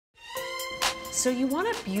So you want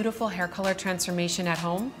a beautiful hair color transformation at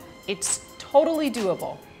home? It's totally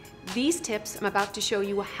doable. These tips I'm about to show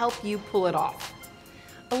you will help you pull it off.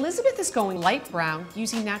 Elizabeth is going light brown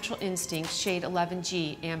using Natural Instincts shade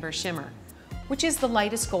 11G Amber Shimmer, which is the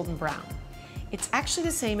lightest golden brown. It's actually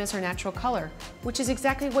the same as her natural color, which is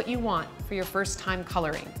exactly what you want for your first time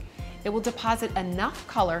coloring. It will deposit enough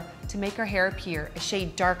color to make her hair appear a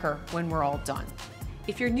shade darker when we're all done.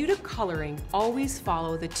 If you're new to coloring, always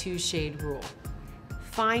follow the 2-shade rule.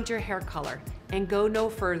 Find your hair color and go no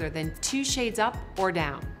further than 2 shades up or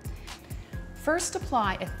down. First,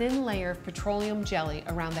 apply a thin layer of petroleum jelly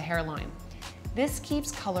around the hairline. This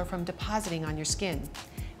keeps color from depositing on your skin.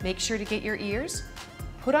 Make sure to get your ears,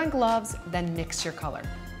 put on gloves, then mix your color.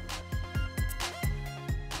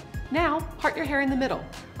 Now, part your hair in the middle.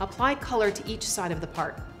 Apply color to each side of the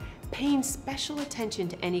part, paying special attention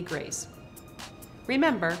to any grays.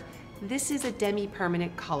 Remember, this is a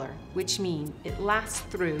demi-permanent color, which means it lasts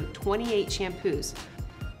through 28 shampoos.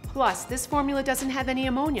 Plus, this formula doesn't have any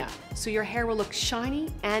ammonia, so your hair will look shiny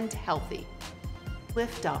and healthy.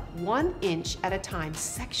 Lift up 1 inch at a time,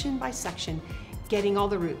 section by section, getting all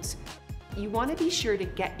the roots. You want to be sure to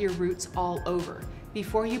get your roots all over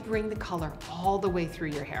before you bring the color all the way through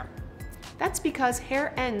your hair. That's because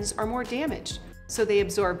hair ends are more damaged, so they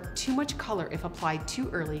absorb too much color if applied too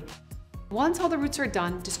early. Once all the roots are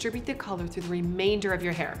done, distribute the color through the remainder of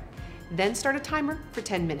your hair. Then start a timer for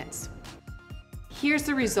 10 minutes. Here's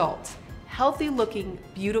the result. Healthy looking,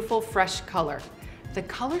 beautiful, fresh color. The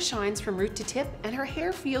color shines from root to tip and her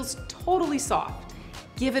hair feels totally soft.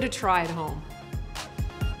 Give it a try at home.